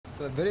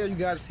So the video you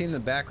guys see in the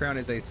background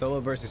is a solo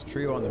versus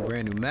trio on the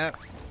brand new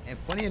map. And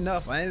funny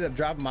enough, I ended up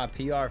dropping my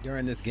PR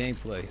during this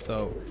gameplay.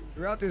 So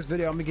throughout this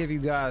video, I'm gonna give you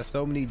guys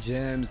so many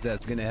gems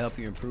that's gonna help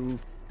you improve.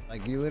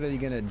 Like, you're literally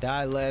gonna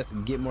die less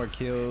and get more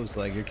kills.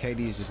 Like, your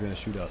KD is just gonna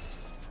shoot up.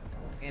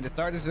 And to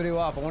start this video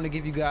off, I want to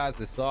give you guys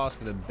the sauce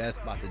for the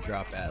best spot to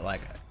drop at.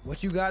 Like,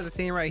 what you guys are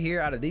seeing right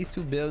here, out of these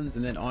two buildings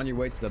and then on your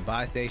way to the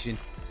buy station,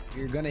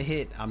 you're gonna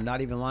hit, I'm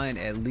not even lying,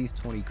 at least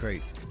 20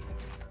 crates.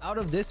 Out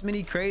of this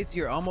many crates,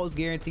 you're almost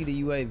guaranteed a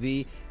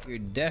UAV. You're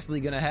definitely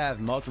gonna have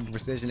multiple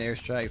precision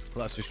airstrikes,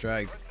 cluster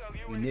strikes,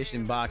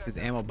 munition boxes,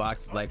 ammo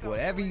boxes. Like,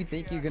 whatever you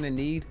think you're gonna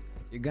need,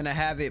 you're gonna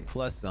have it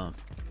plus some.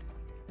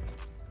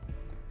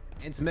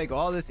 And to make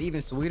all this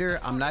even sweeter,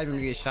 I'm not even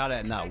gonna get shot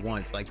at not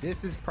once. Like,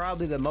 this is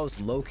probably the most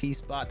low-key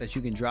spot that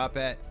you can drop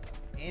at,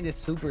 and it's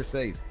super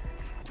safe.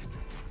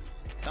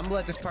 So I'm gonna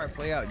let this part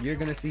play out. You're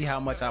gonna see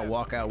how much I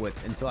walk out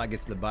with until I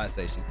get to the buy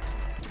station.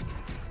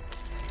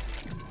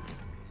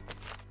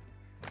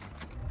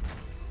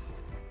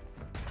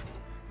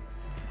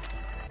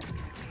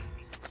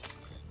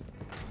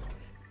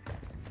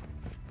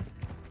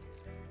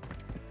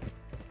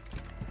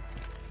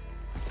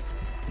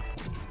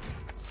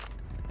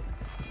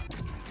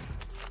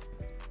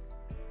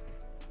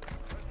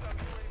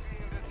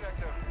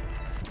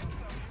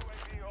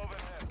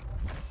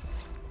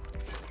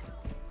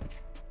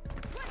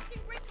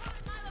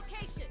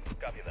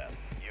 Copy that.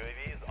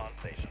 UAV is on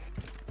station.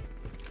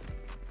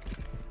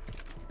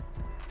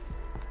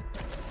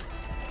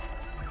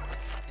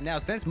 Now,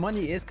 since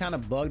money is kind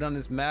of bugged on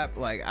this map,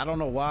 like, I don't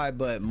know why,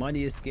 but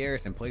money is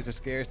scarce and plays are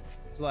scarce.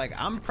 So like,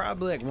 I'm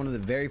probably like one of the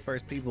very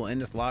first people in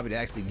this lobby to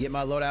actually get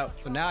my loadout.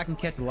 So now I can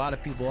catch a lot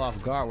of people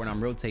off guard when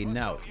I'm rotating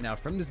out. Now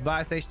from this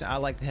buy station, I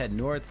like to head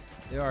north.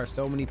 There are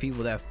so many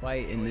people that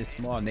fight in this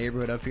small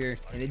neighborhood up here,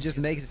 and it just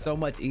makes it so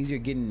much easier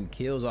getting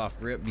kills off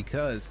rip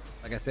because,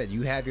 like I said,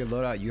 you have your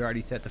loadout, you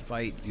already set the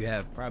fight, you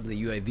have probably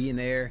UAV in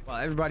there,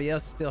 while everybody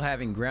else is still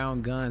having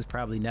ground guns,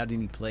 probably not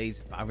any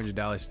plays,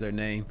 $500 to their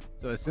name.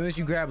 So as soon as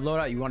you grab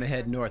loadout, you want to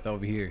head north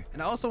over here.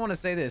 And I also want to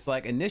say this,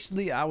 like,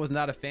 initially I was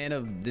not a fan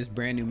of this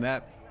brand new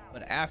map,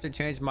 but after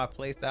changing my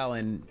playstyle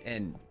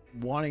and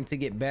wanting to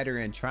get better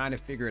and trying to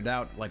figure it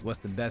out, like what's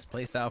the best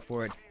playstyle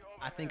for it,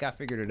 I think I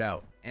figured it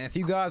out. And if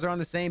you guys are on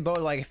the same boat,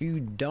 like if you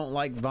don't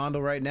like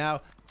Vondel right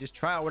now, just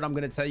try out what I'm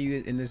going to tell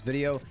you in this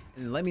video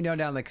and let me know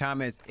down in the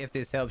comments if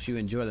this helps you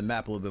enjoy the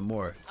map a little bit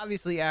more.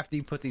 Obviously, after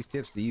you put these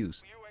tips to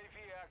use.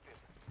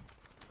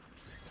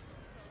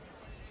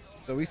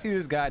 So we see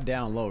this guy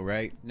down low,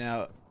 right?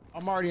 Now,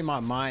 I'm already in my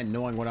mind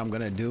knowing what I'm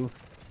going to do.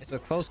 It's a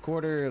close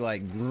quarter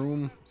like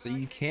room, so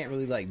you can't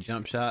really like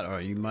jump shot,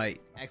 or you might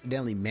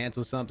accidentally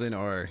mantle something,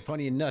 or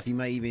funny enough, you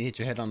might even hit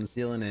your head on the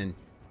ceiling and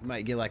you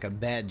might get like a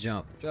bad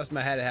jump. Trust me,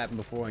 I had it happen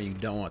before and you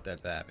don't want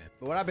that to happen.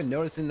 But what I've been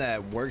noticing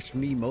that works for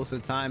me most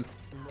of the time,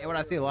 and what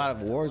I see a lot of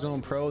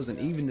Warzone pros and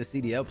even the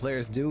CDL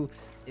players do,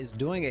 is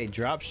doing a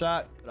drop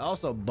shot, but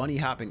also bunny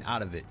hopping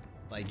out of it.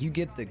 Like, you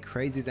get the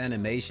craziest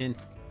animation,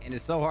 and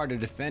it's so hard to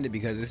defend it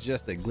because it's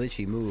just a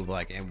glitchy move.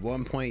 Like, at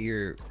one point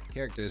your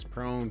character is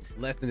prone,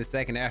 less than a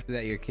second after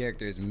that your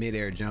character is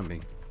mid-air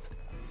jumping.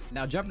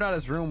 Now, jumping out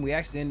of this room, we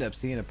actually ended up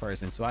seeing a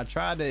person, so I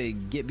tried to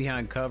get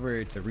behind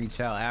cover to reach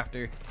out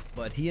after,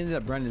 but he ended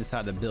up running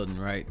inside the building,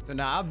 right? So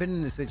now I've been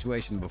in this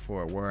situation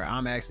before where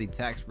I'm actually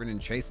tack sprinting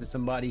chasing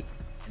somebody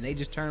and they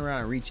just turn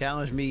around and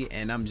re-challenge me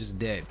and I'm just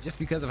dead, just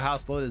because of how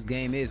slow this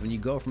game is when you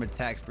go from a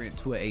tack sprint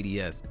to an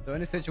ADS. So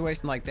in a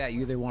situation like that,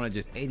 you either want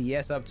to just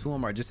ADS up to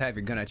him or just have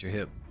your gun at your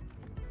hip.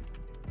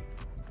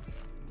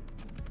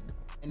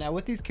 And now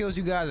with these kills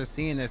you guys are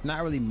seeing, there's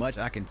not really much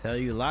I can tell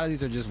you. A lot of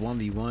these are just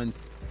 1v1s.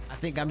 I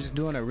think I'm just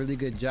doing a really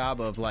good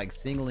job of like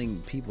singling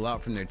people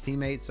out from their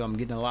teammates, so I'm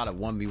getting a lot of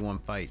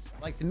 1v1 fights.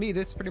 Like, to me,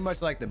 this is pretty much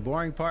like the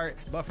boring part,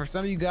 but for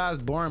some of you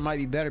guys, boring might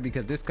be better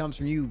because this comes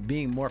from you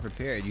being more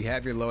prepared. You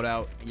have your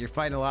loadout and you're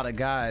fighting a lot of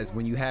guys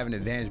when you have an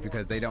advantage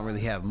because they don't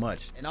really have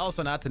much. And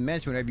also, not to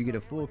mention, whenever you get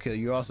a full kill,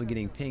 you're also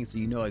getting pinged, so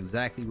you know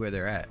exactly where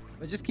they're at.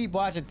 But just keep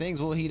watching,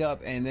 things will heat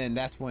up, and then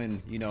that's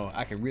when, you know,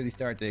 I can really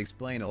start to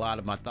explain a lot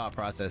of my thought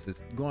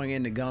processes going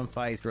into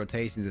gunfights,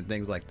 rotations, and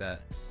things like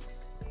that.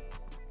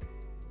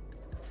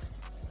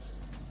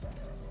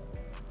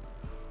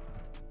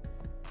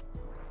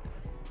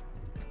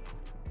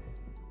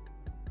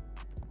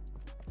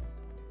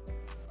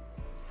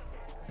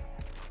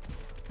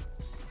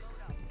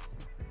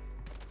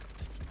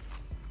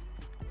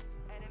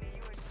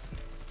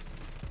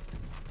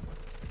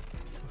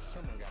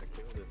 Someone gotta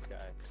kill this guy.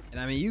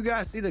 And I mean, you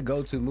guys see the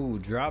go-to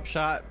move, drop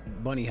shot,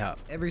 bunny hop.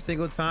 Every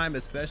single time,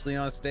 especially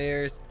on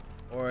stairs,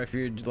 or if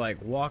you're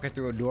like walking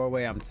through a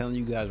doorway, I'm telling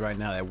you guys right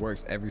now, that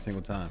works every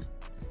single time.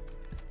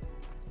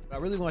 But I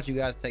really want you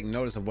guys to take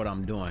notice of what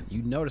I'm doing.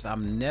 You notice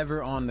I'm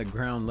never on the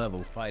ground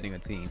level fighting a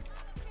team.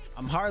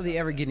 I'm hardly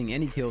ever getting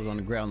any kills on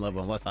the ground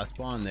level unless I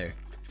spawn there.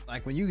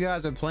 Like, when you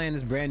guys are playing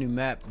this brand new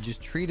map,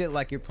 just treat it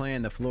like you're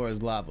playing the floor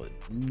is lava.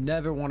 You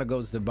never want to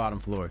go to the bottom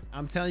floor.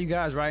 I'm telling you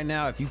guys right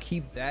now, if you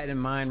keep that in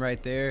mind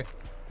right there,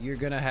 you're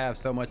gonna have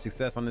so much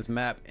success on this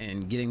map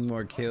and getting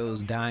more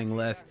kills, dying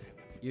less.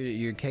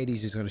 your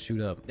KD's just gonna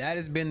shoot up. That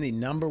has been the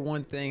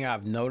 #1 thing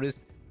I've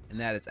noticed, and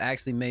that has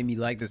actually made me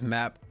like this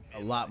map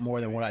a lot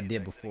more than what I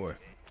did before.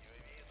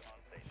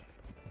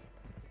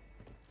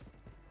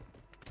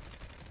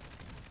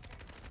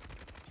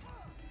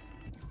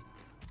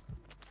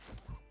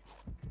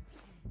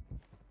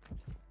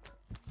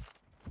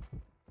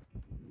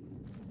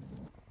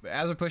 But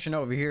as we're pushing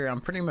over here,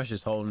 I'm pretty much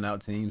just holding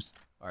out teams,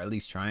 or at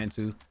least trying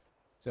to.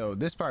 So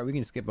this part we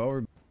can skip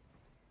over.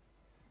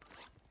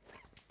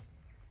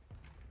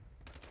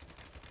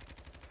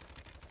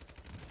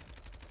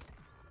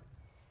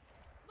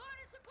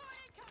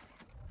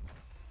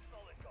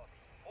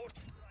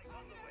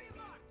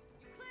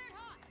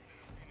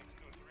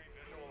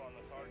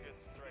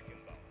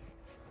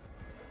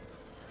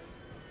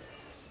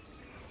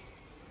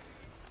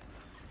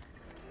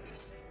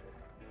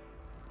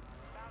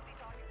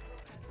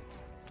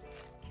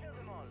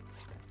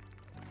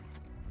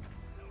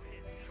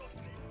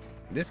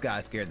 This guy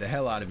scared the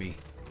hell out of me.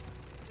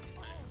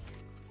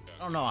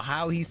 I don't know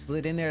how he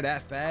slid in there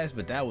that fast,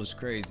 but that was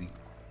crazy.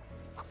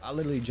 I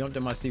literally jumped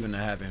in my seat when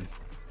that happened.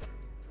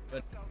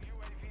 But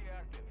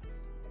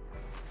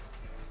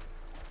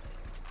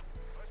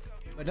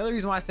another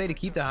reason why I say to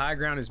keep the high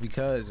ground is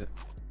because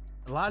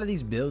a lot of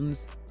these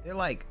buildings, they're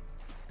like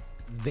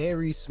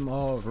very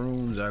small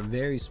rooms or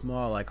very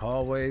small like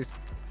hallways.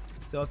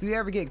 So if you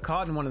ever get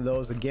caught in one of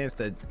those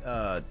against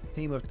a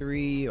team of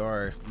 3,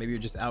 or maybe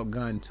you're just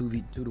outgunned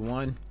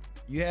 2v1,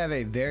 you have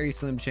a very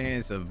slim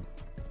chance of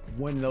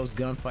winning those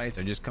gunfights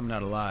or just coming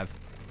out alive.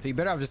 So you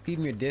better off just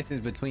keeping your distance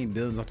between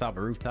buildings on top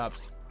of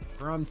rooftops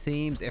from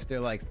teams if they're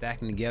like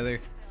stacking together,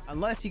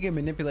 unless you can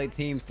manipulate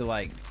teams to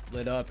like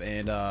split up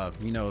and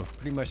you know,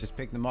 pretty much just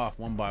pick them off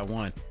one by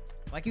one.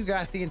 Like you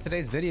guys see in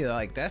today's video,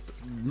 like that's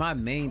my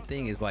main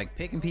thing, is like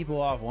picking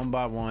people off one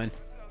by one,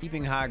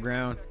 keeping high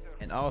ground,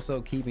 and also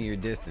keeping your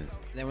distance.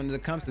 And then when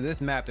it comes to this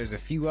map, there's a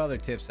few other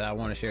tips that I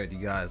want to share with you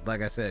guys.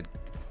 Like I said,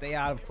 stay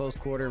out of close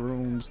quarter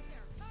rooms,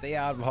 stay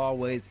out of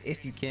hallways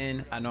if you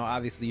can. I know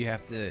obviously you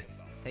have to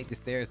take the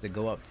stairs to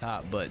go up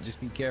top, but just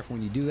be careful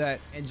when you do that,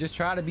 and just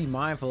try to be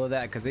mindful of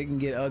that, because it can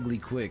get ugly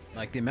quick.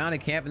 Like the amount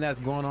of camping that's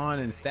going on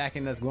and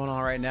stacking that's going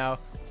on right now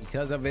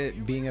because of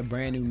it being a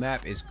brand new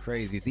map is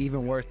crazy. It's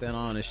even worse than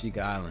on Ashika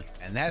Island,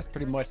 and that's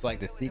pretty much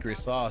like the secret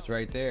sauce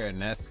right there, and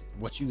that's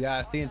what you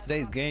guys see in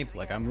today's gameplay.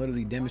 Like I'm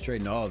literally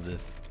demonstrating all of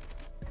this.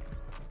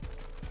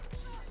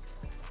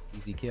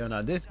 Easy kill.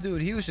 Now this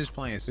dude, he was just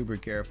playing super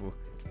careful.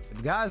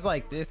 With guys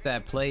like this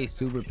that play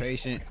super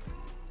patient,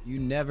 you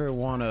never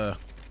want to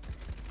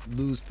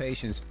lose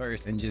patience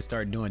first and just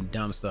start doing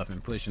dumb stuff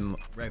and pushing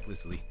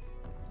recklessly.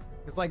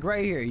 It's like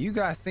right here, you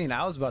guys seen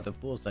I was about to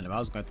full send him. I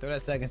was gonna throw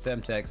that second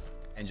semtex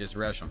and just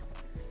rush him,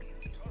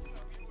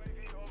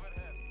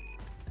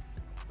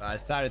 but I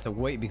decided to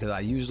wait because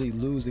I usually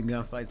lose in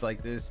gunfights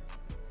like this.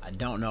 I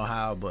don't know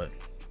how, but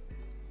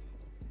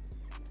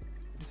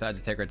decided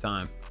to take our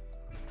time.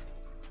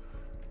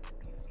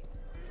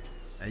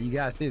 And you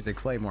guys see it's a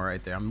claymore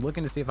right there. I'm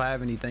looking to see if I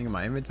have anything in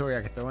my inventory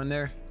I can throw in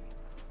there,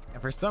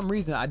 and for some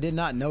reason I did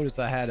not notice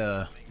I had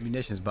a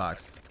munitions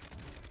box.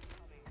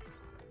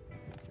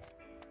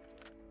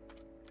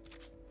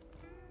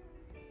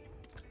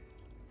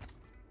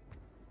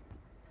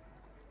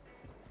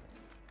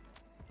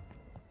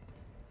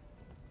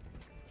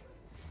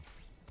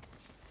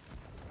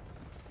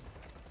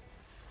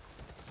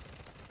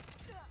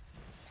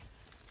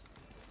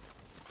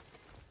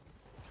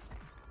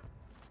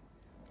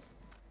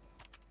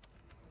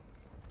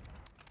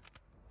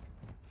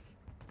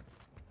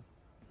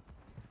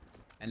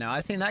 And now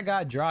I seen that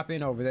guy drop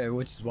in over there,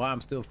 which is why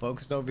I'm still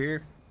focused over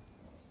here.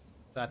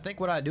 So I think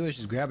what I do is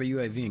just grab a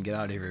UAV and get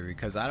out of here,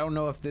 because I don't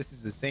know if this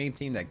is the same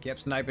team that kept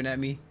sniping at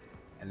me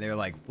and they're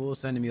like full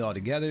sending me all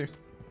together.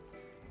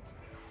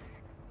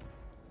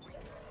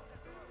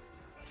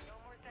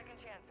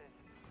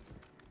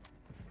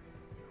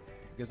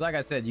 Because like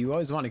I said, you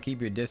always want to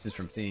keep your distance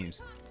from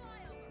teams.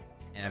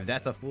 And if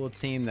that's a full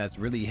team that's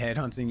really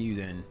headhunting you,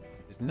 then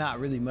there's not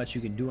really much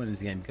you can do in this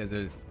game because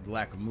of the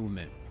lack of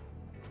movement.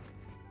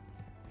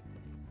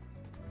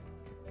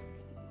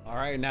 All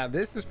right, now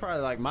this is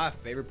probably like my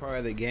favorite part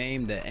of the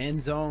game, the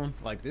end zone.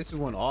 Like this is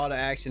when all the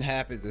action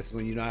happens. This is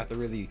when you don't have to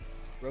really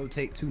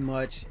rotate too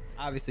much.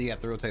 Obviously you have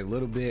to rotate a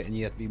little bit and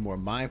you have to be more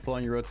mindful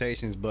on your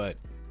rotations, but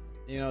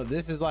you know,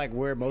 this is like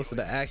where most of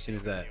the action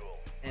is at.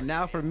 And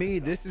now for me,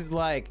 this is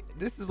like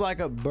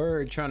a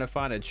bird trying to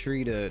find a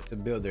tree to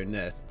build their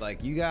nest.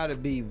 Like you got to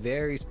be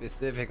very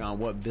specific on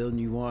what building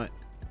you want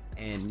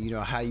and you know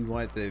how you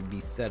want it to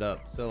be set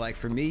up. So like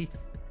for me,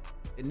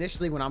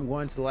 initially when I'm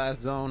going to the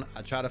last zone,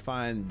 I try to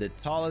find the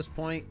tallest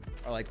point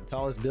or like the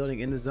tallest building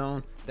in the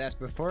zone that's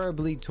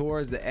preferably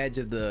towards the edge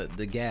of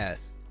the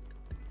gas.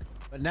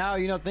 But now,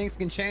 you know, things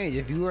can change.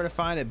 If you were to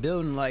find a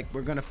building like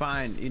we're gonna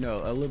find, you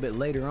know, a little bit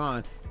later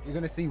on, you're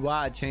gonna see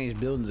why I changed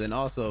buildings, and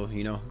also,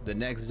 you know, the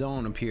next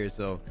zone appears.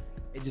 So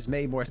it just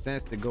made more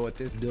sense to go with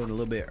this building a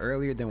little bit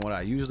earlier than what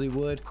I usually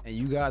would. And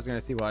you guys are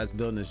gonna see why this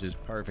building is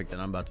just perfect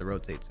and I'm about to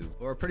rotate to.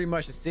 Or pretty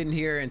much just sitting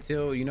here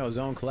until, you know,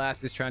 zone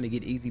collapses, trying to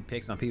get easy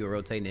picks on people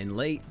rotating in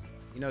late.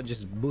 you know,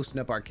 just boosting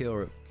up our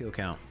kill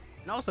count.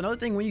 And also another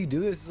thing when you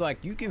do this is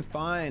like you can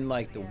find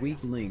like the weak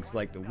links,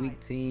 like the weak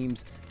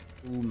teams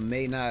who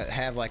may not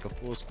have like a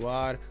full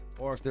squad,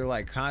 or if they're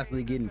like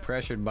constantly getting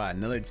pressured by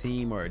another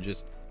team or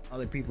just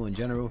other people in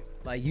general.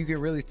 Like you can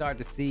really start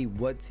to see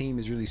what team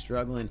is really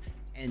struggling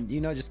and,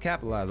 you know, just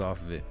capitalize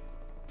off of it.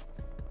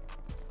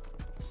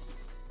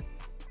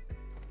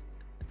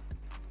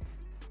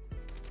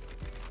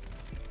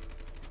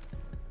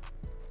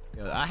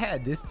 Yo, I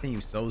had this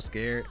team so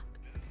scared.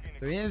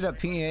 So we ended up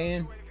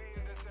PAing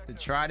to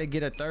try to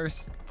get a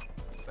thirst,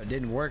 but it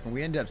didn't work, and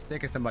we ended up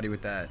sticking somebody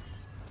with that.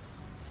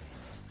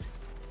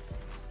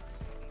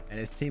 And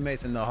his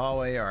teammates in the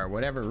hallway or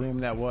whatever room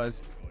that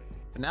was.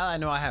 So now that I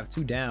know I have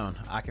 2 down,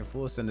 I can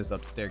full send this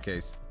up the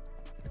staircase.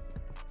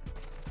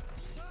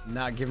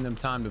 Not giving them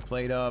time to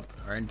plate up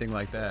or anything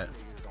like that.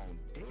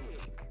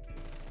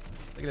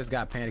 Look at this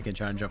guy panicking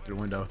trying to jump through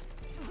the window.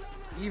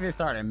 He even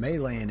started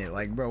meleeing it.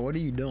 Like, bro, what are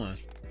you doing?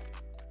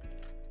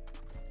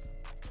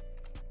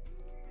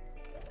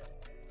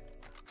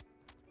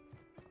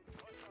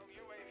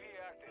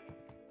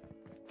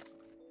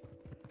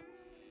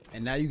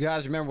 And now you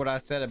guys remember what I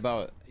said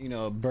about, you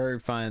know, a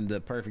bird finding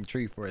the perfect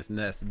tree for its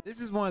nest. This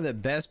is one of the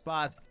best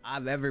spots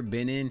I've ever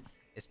been in,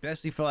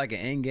 especially for like an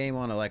end game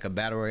on like a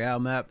battle royale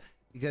map.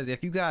 Because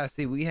if you guys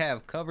see, we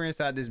have cover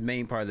inside this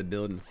main part of the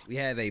building. We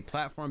have a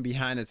platform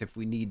behind us if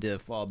we need to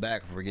fall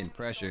back if we're getting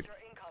pressured.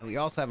 And we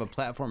also have a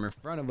platform in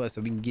front of us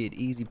so we can get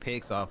easy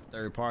picks off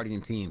third party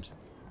and teams.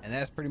 And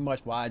that's pretty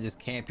much why I just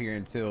camp here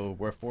until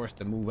we're forced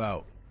to move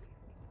out.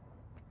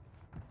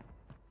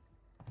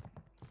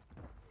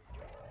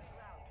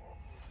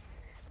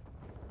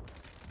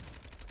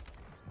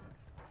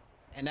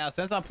 And now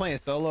since I'm playing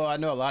solo, I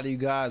know a lot of you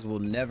guys will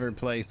never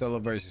play solo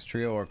versus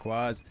trio or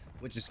quads,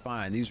 which is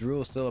fine. These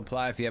rules still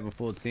apply if you have a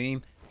full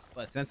team.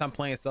 But since I'm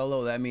playing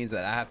solo, that means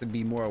that I have to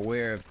be more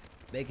aware of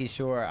making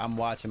sure I'm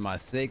watching my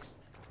 6,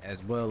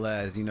 as well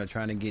as, you know,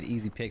 trying to get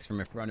easy picks from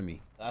in front of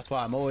me. That's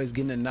why I'm always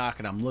getting a knock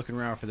and I'm looking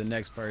around for the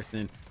next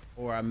person,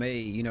 or I may,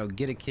 you know,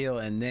 get a kill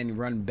and then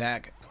run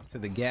back to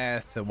the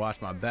gas to watch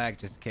my back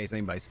just in case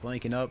anybody's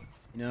flanking up.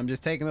 You know, I'm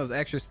just taking those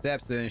extra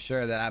steps to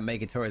ensure that I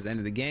make it towards the end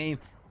of the game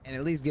and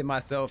at least give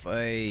myself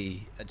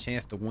a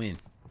chance to win.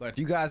 But if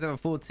you guys have a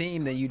full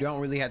team, then you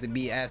don't really have to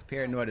be as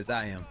paranoid as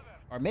I am.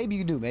 Or maybe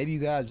you do. Maybe you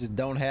guys just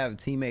don't have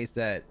teammates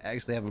that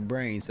actually have a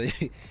brain, so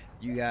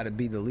you got to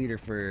be the leader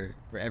for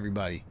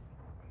everybody.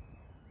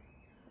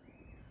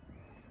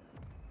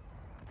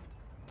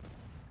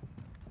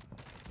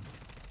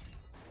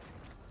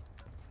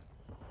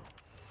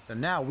 So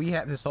now we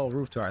have this whole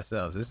roof to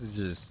ourselves. This is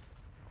just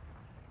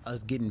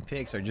us getting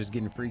picks or just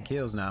getting free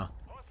kills now,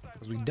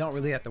 because we don't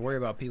really have to worry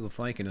about people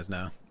flanking us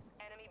now.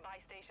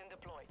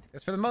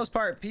 Because for the most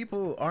part,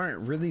 people aren't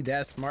really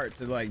that smart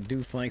to like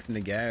do flanks in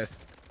the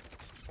gas,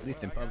 at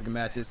least in public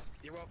matches.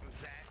 You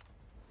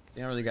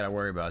don't really got to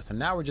worry about it. So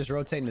now we're just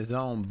rotating the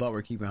zone, but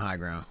we're keeping high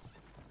ground.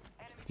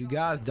 If you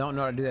guys don't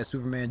know how to do that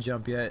Superman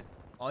jump yet,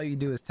 all you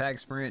do is tag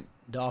sprint,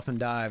 dolphin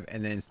dive,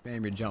 and then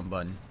spam your jump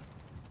button.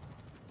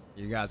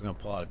 You guys are gonna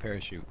pull out a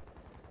parachute.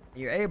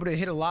 You're able to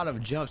hit a lot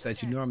of jumps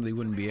that you normally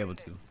wouldn't be able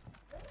to.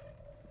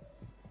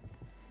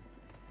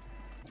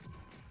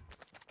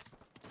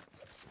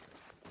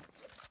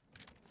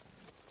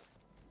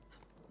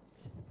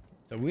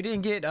 So we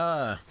didn't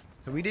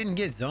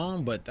get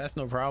zone, but that's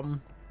no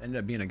problem. Ended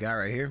up being a guy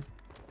right here.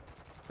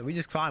 So we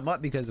just climb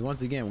up because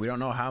once again, we don't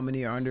know how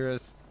many are under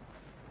us.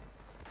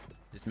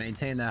 Just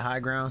maintain that high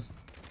ground.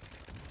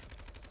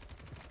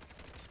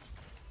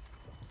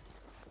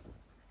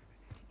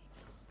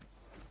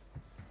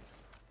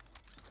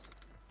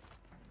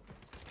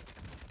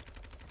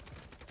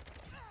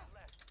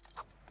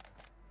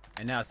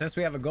 And now since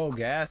we have a gold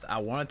gas,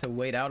 I wanted to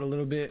wait out a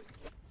little bit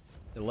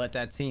to let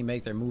that team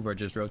make their move or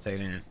just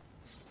rotate in.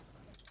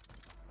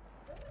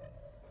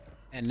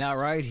 And now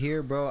right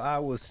here, bro, I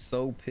was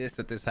so pissed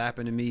that this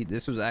happened to me.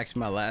 This was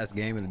actually my last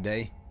game of the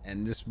day,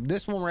 and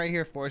this one right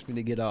here forced me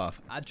to get off.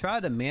 I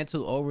tried to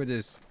mantle over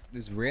this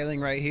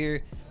railing right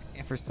here,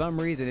 and for some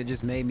reason it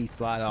just made me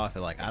slide off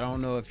it. Like, I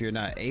don't know if you're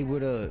not able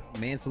to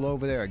mantle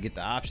over there or get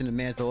the option to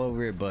mantle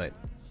over it, but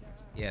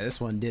yeah, this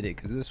one did it,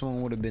 because this one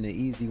would have been an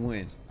easy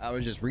win. I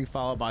would just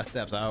refollow my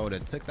steps. I would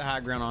have took the high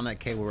ground on that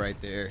cable right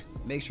there,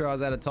 make sure I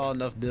was at a tall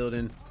enough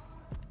building,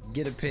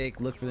 get a pick,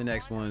 look for the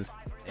next ones,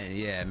 and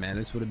yeah, man,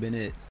 this would have been it.